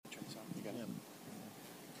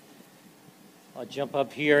I'll jump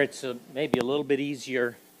up here. It's maybe a little bit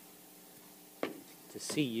easier to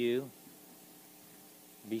see you,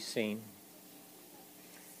 be seen.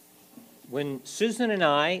 When Susan and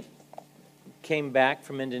I came back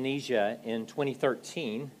from Indonesia in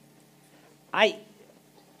 2013,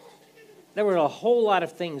 there were a whole lot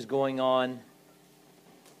of things going on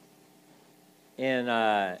in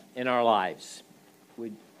our lives.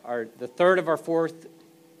 The third of our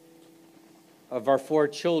four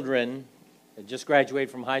children had just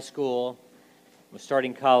graduated from high school, was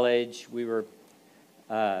starting college. We were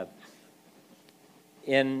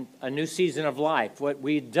in a new season of life. What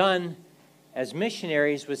we'd done as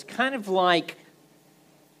missionaries was kind of like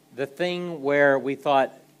the thing where we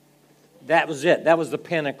thought that was it. That was the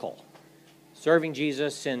pinnacle. Serving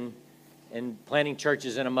Jesus and planting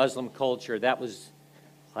churches in a Muslim culture, that was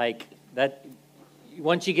like that.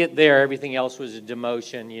 Once you get there, everything else was a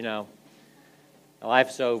demotion,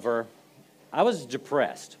 Life's over. I was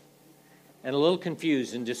depressed and a little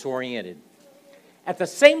confused and disoriented. At the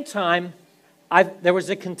same time, there was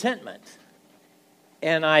a contentment.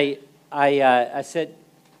 And I said,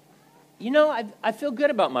 I feel good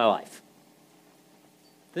about my life.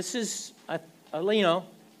 This is,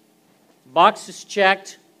 boxes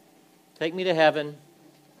checked, take me to heaven.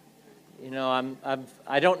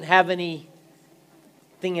 I don't have anything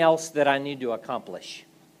else that I need to accomplish.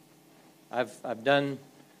 I've done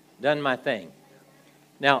my thing.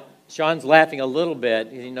 Now, Sean's laughing a little bit.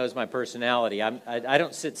 He knows my personality. I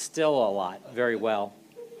don't sit still a lot very well.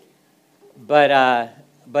 But I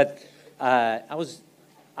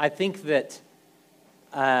think that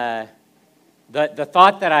the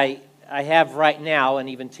thought that I have right now, and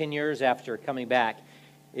even 10 years after coming back,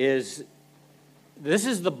 is this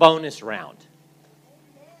is the bonus round.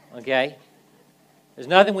 Okay? There's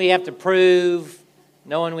nothing we have to prove,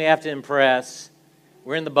 no one we have to impress.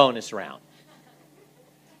 We're in the bonus round.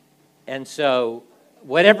 And so,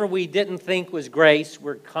 whatever we didn't think was grace,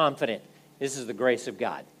 we're confident this is the grace of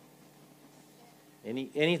God.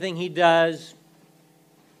 Anything He does,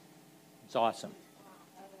 it's awesome.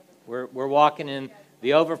 We're walking in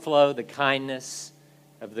the overflow, the kindness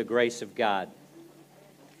of the grace of God.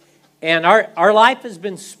 And our life has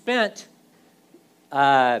been spent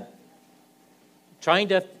trying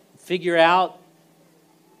to figure out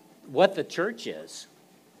what the church is.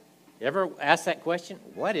 You ever ask that question?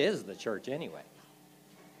 What is the church anyway?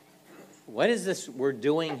 What is this we're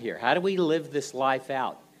doing here? How do we live this life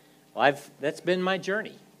out? Well, that's been my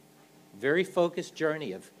journey. Very focused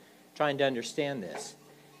journey of trying to understand this.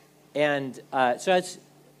 And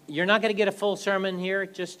you're not going to get a full sermon here.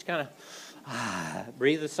 Just kind of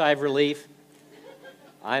breathe a sigh of relief.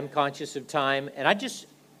 I'm conscious of time. And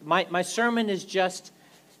my sermon is just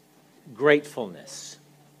gratefulness.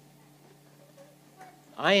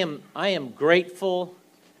 I am grateful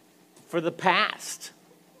for the past.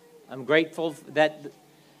 I'm grateful that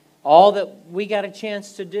all that we got a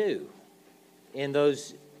chance to do in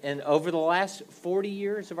over the last 40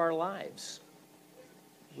 years of our lives.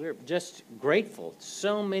 We're just grateful.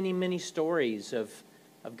 So many, many stories of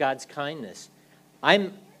God's kindness.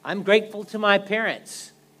 I'm grateful to my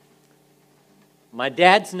parents. My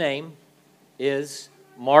dad's name is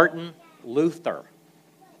Martin Luther.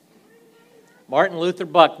 Martin Luther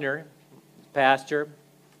Buckner, pastor.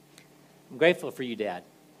 I'm grateful for you, Dad.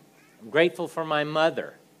 I'm grateful for my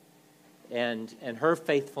mother and her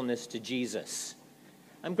faithfulness to Jesus.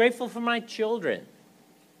 I'm grateful for my children.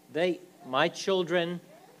 My children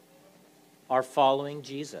are following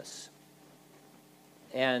Jesus.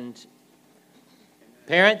 And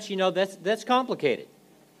parents, that's complicated.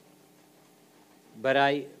 But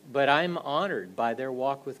I'm honored by their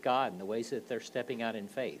walk with God and the ways that they're stepping out in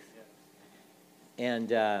faith. And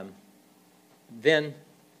then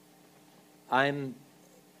I'm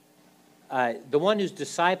the one who's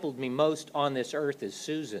discipled me most on this earth is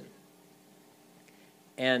Susan.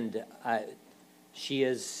 And she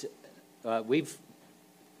is, I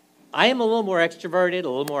am a little more extroverted, a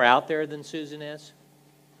little more out there than Susan is.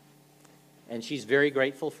 And she's very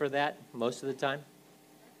grateful for that most of the time.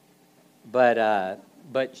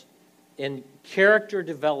 But in character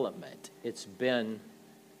development, it's been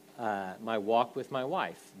my walk with my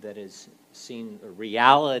wife that has seen the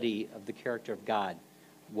reality of the character of God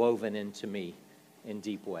woven into me in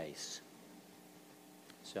deep ways.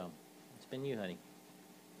 So, it's been you, honey.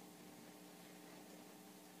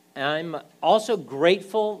 And I'm also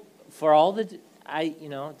grateful for all I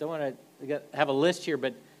don't want to have a list here,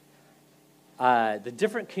 but the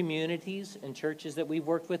different communities and churches that we've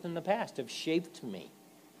worked with in the past have shaped me.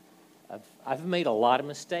 I've made a lot of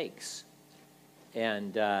mistakes,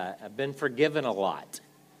 and I've been forgiven a lot,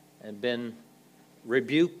 and been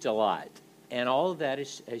rebuked a lot. And all of that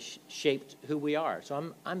has shaped who we are.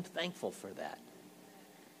 So I'm thankful for that.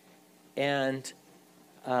 And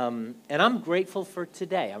I'm grateful for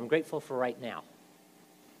today. I'm grateful for right now.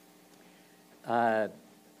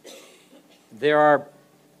 There are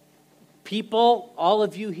people, all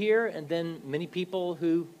of you here, and then many people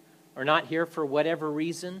who are not here for whatever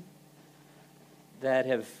reason, that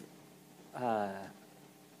have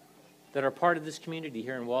that are part of this community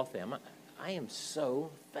here in Waltham. I am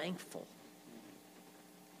so thankful.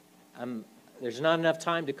 There's not enough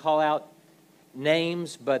time to call out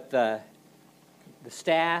names, but the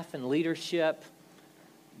staff and leadership,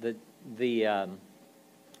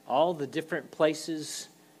 all the different places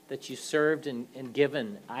that you served and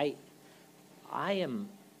given, I am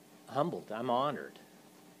humbled. I'm honored.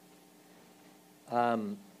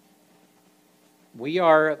 We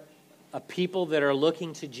are a people that are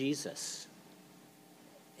looking to Jesus,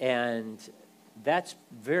 and that's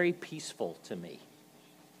very peaceful to me,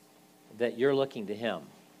 that you're looking to Him,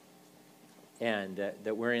 and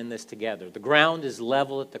that we're in this together. The ground is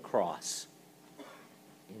level at the cross.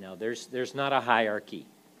 You know, there's not a hierarchy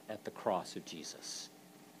at the cross of Jesus.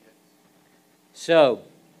 So,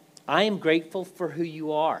 I am grateful for who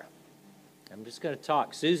you are. I'm just going to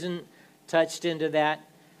talk. Susan touched into that,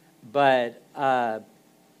 but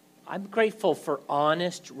I'm grateful for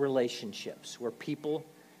honest relationships where people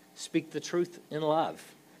speak the truth in love.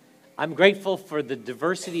 I'm grateful for the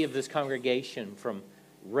diversity of this congregation, from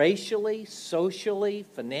racially, socially,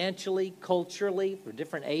 financially, culturally, for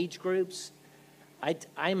different age groups.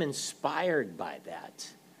 I'm inspired by that.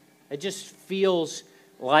 It just feels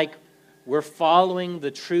like we're following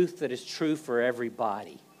the truth that is true for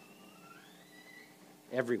everybody,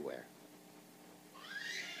 everywhere.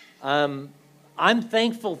 I'm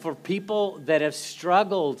thankful for people that have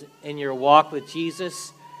struggled in your walk with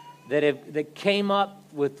Jesus, that came up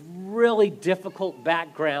with really difficult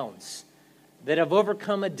backgrounds, that have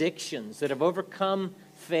overcome addictions, that have overcome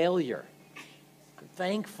failure. I'm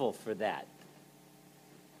thankful for that.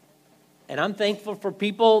 And I'm thankful for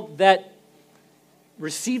people that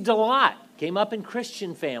received a lot, came up in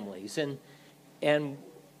Christian families, and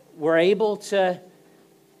were able to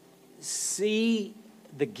see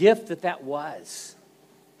the gift that was,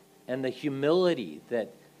 and the humility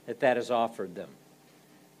that has offered them.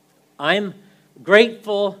 I'm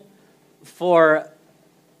grateful for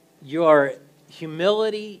your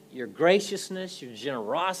humility, your graciousness, your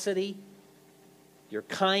generosity, your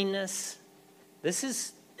kindness. This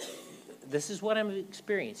is what I'm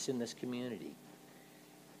experienced in this community.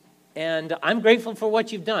 And I'm grateful for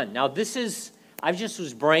what you've done. Now, I just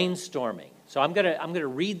was brainstorming. So I'm gonna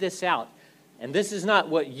read this out. And this is not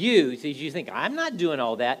what you think, I'm not doing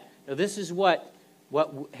all that. No, this is what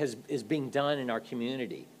is being done in our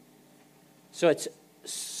community. So it's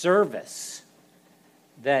service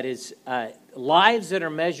that is lives that are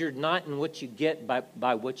measured not in what you get,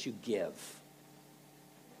 by what you give.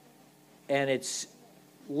 And it's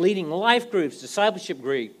leading life groups, discipleship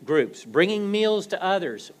groups, bringing meals to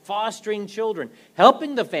others, fostering children,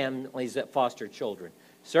 helping the families that foster children,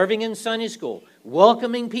 serving in Sunday school,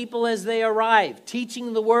 welcoming people as they arrive,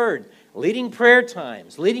 teaching the Word, leading prayer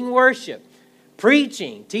times, leading worship,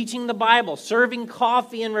 preaching, teaching the Bible, serving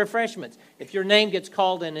coffee and refreshments. If your name gets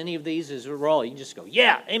called in any of these as a role, you can just go,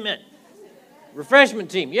 yeah, amen. Refreshment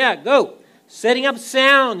team, yeah, go. Setting up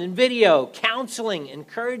sound and video, counseling,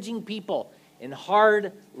 encouraging people in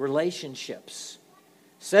hard relationships,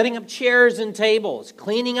 setting up chairs and tables,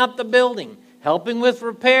 cleaning up the building, helping with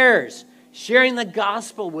repairs, sharing the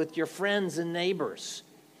gospel with your friends and neighbors,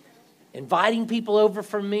 inviting people over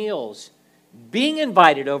for meals, being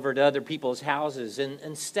invited over to other people's houses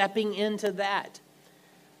and stepping into that,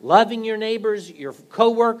 loving your neighbors, your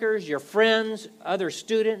co-workers, your friends, other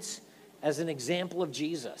students as an example of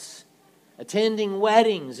Jesus, attending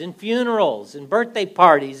weddings and funerals and birthday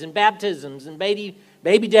parties and baptisms and baby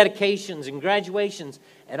dedications and graduations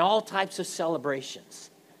and all types of celebrations.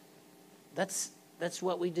 That's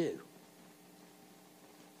what we do.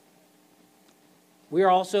 You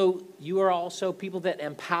are also people that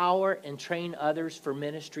empower and train others for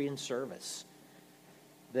ministry and service,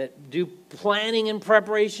 that do planning and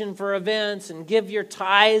preparation for events and give your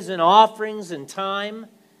tithes and offerings and time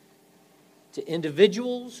to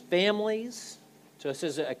individuals, families, to us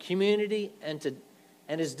as a community, and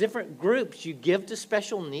as different groups. You give to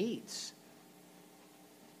special needs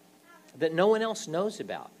that no one else knows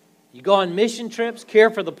about. You go on mission trips, care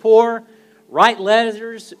for the poor, write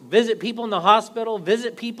letters, visit people in the hospital,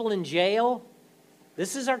 visit people in jail.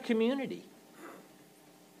 This is our community.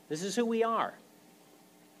 This is who we are.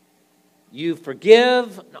 You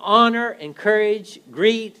forgive, honor, encourage,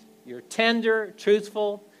 greet. You're tender,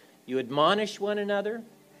 truthful. You admonish one another.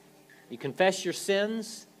 You confess your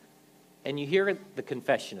sins. And you hear the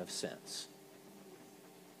confession of sins.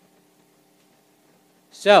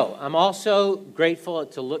 So, I'm also grateful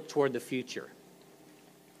to look toward the future.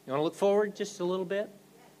 You want to look forward just a little bit?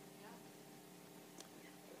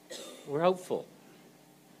 We're hopeful.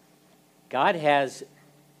 God has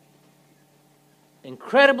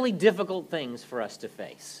incredibly difficult things for us to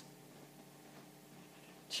face.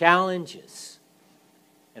 Challenges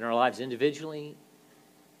in our lives individually,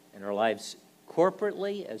 in our lives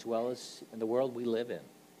corporately, as well as in the world we live in.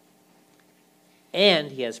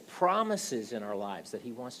 And He has promises in our lives that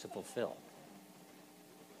He wants to fulfill.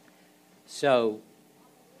 So,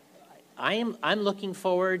 I'm looking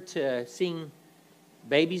forward to seeing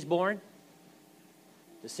babies born,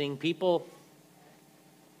 to seeing people,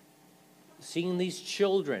 seeing these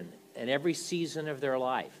children in every season of their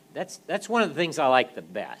life. That's one of the things I like the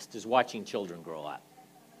best, is watching children grow up.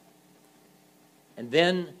 And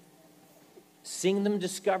then seeing them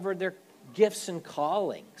discover their gifts and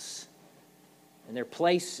callings and their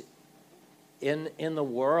place in the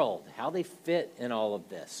world, how they fit in all of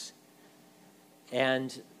this.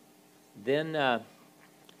 And then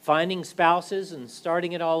finding spouses and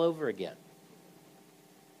starting it all over again.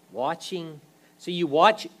 Watching. So you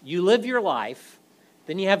live your life,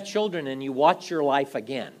 then you have children and you watch your life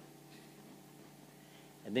again.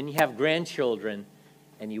 And then you have grandchildren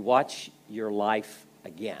and you watch your life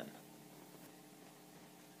again.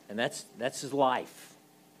 And that's his life.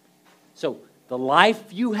 So the life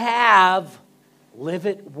you have, live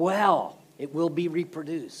it well. It will be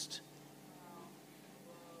reproduced.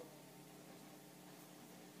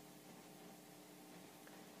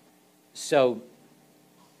 So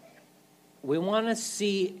we want to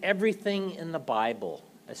see everything in the Bible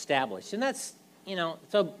established. And that's,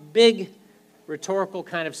 it's a big rhetorical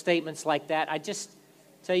kind of statements like that. I just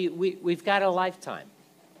tell you, we've got a lifetime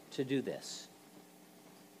to do this.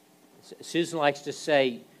 Susan likes to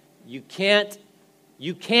say, you can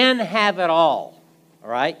have it all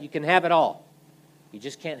right? You can have it all. You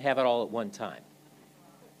just can't have it all at one time.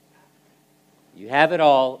 You have it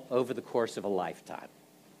all over the course of a lifetime.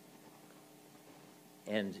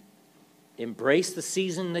 And embrace the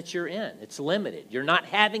season that you're in. It's limited. You're not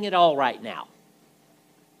having it all right now.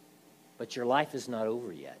 But your life is not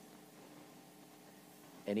over yet.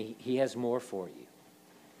 And he has more for you.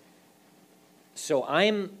 So I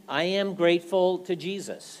am grateful to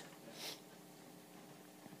Jesus.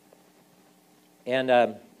 And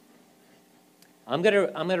I'm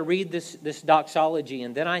gonna read this doxology,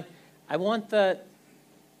 and then I want the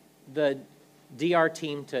DR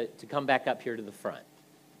team to come back up here to the front.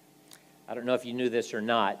 I don't know if you knew this or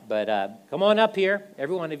not, but come on up here,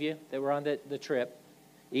 every one of you that were on the trip,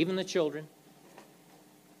 even the children.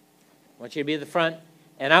 I want you to be at the front.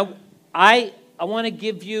 And I want to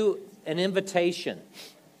give you an invitation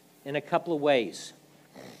in a couple of ways.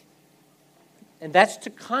 And that's to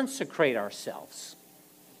consecrate ourselves.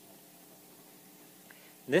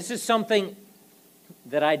 This is something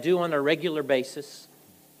that I do on a regular basis.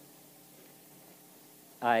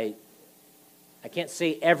 I can't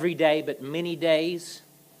say every day, but many days.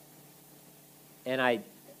 And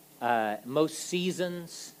most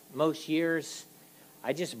seasons, most years,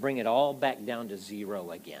 I just bring it all back down to zero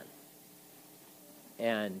again.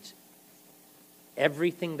 And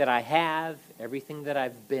everything that I have, everything that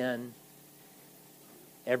I've been,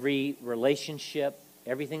 every relationship,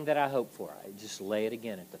 everything that I hope for, I just lay it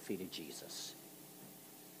again at the feet of Jesus.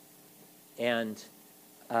 And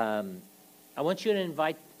I want to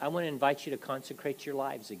invite you to consecrate your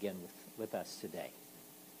lives again with us today.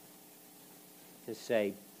 To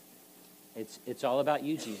say, it's all about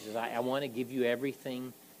you, Jesus. I want to give you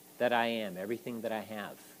everything that I am, everything that I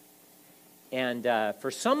have. And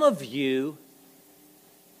for some of you,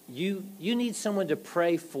 you need someone to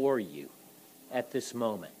pray for you at this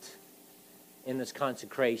moment in this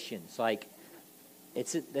consecration. It's like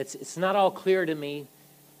it's not all clear to me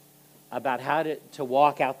about how to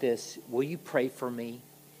walk out this. Will you pray for me?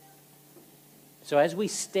 So as we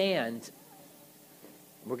stand,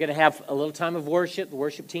 we're going to have a little time of worship. The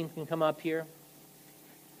worship team can come up here.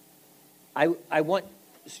 I want,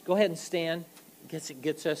 go ahead and stand. It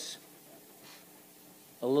gets us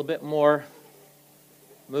a little bit more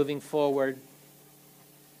moving forward.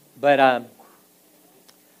 But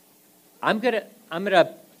I'm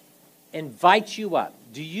gonna invite you up.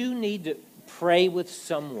 Do you need to pray with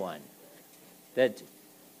someone that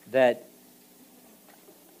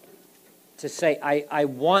to say, I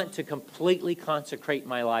want to completely consecrate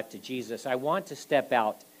my life to Jesus. I want to step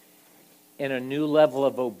out in a new level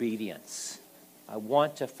of obedience. I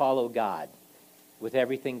want to follow God with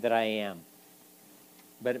everything that I am.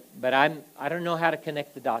 But I don't know how to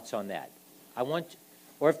connect the dots on that.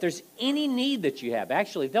 Or if there's any need that you have,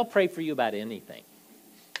 actually, they'll pray for you about anything.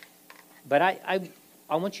 But I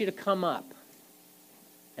want you to come up.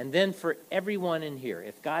 And then for everyone in here,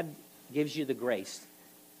 if God gives you the grace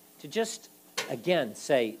to just, again,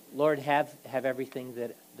 say, Lord, have everything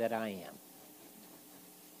that I am.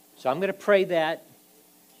 So I'm going to pray that.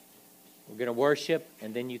 We're going to worship,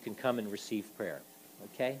 and then you can come and receive prayer.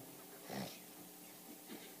 Okay?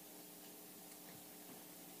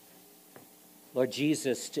 Lord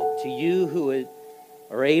Jesus, to you who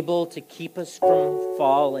are able to keep us from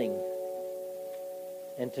falling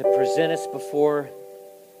and to present us before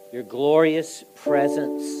your glorious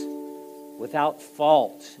presence without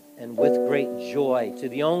fault and with great joy, to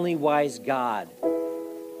the only wise God,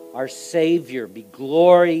 our Savior, be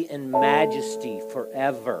glory and majesty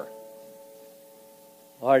forever.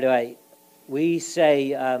 Lord, we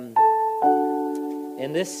say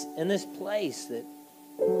in this place that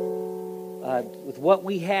with what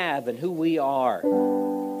we have and who we are,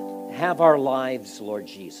 have our lives, Lord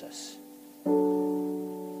Jesus.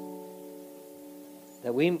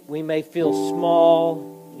 That we may feel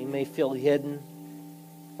small, we may feel hidden,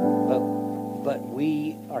 but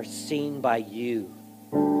we are seen by you.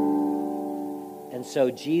 And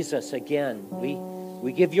so, Jesus, again,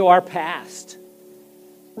 we give you our past.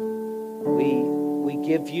 We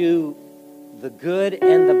give you the good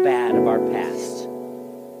and the bad of our past.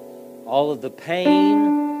 All of the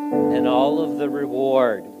pain and all of the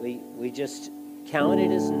reward. We just count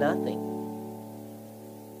it as nothing.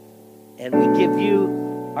 And we give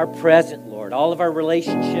you our present, Lord. All of our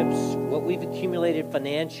relationships, what we've accumulated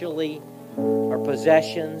financially, our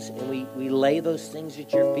possessions, and we lay those things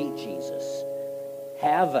at your feet, Jesus.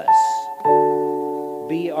 Have us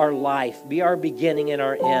be our life, be our beginning and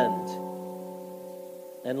our end.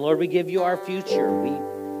 And Lord, we give you our future.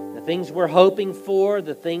 The things we're hoping for,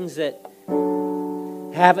 the things that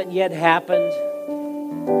haven't yet happened,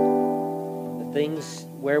 the things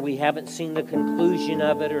where we haven't seen the conclusion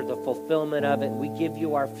of it or the fulfillment of it, we give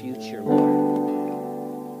you our future, Lord.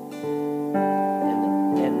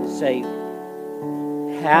 And say,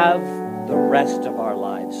 have the rest of our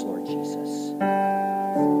lives, Lord Jesus.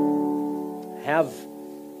 Have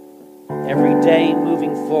every day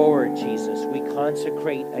moving forward, Jesus, we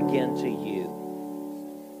consecrate again to you.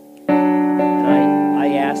 And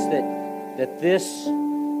I ask that this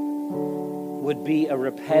would be a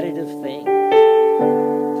repetitive thing.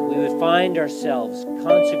 We would find ourselves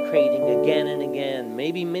consecrating again and again,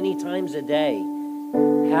 maybe many times a day.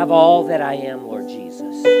 Have all that I am, Lord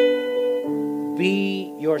Jesus.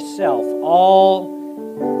 Be yourself,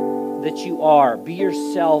 all that you are. Be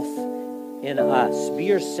yourself in us. Be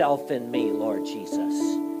yourself in me, Lord Jesus.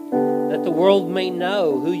 That the world may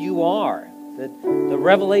know who you are. That the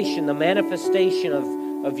revelation, the manifestation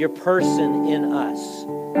of your person in us.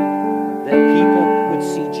 That people would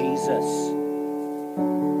see Jesus.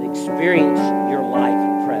 Experience your life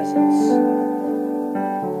and presence.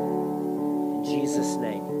 In Jesus'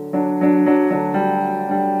 name.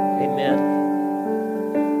 Amen.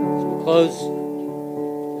 So we'll close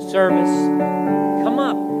the service. Come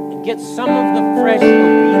up and get some of the fresh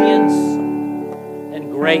obedience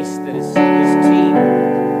and grace that this team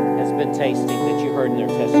has been tasting that you heard in their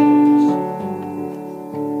testimonies.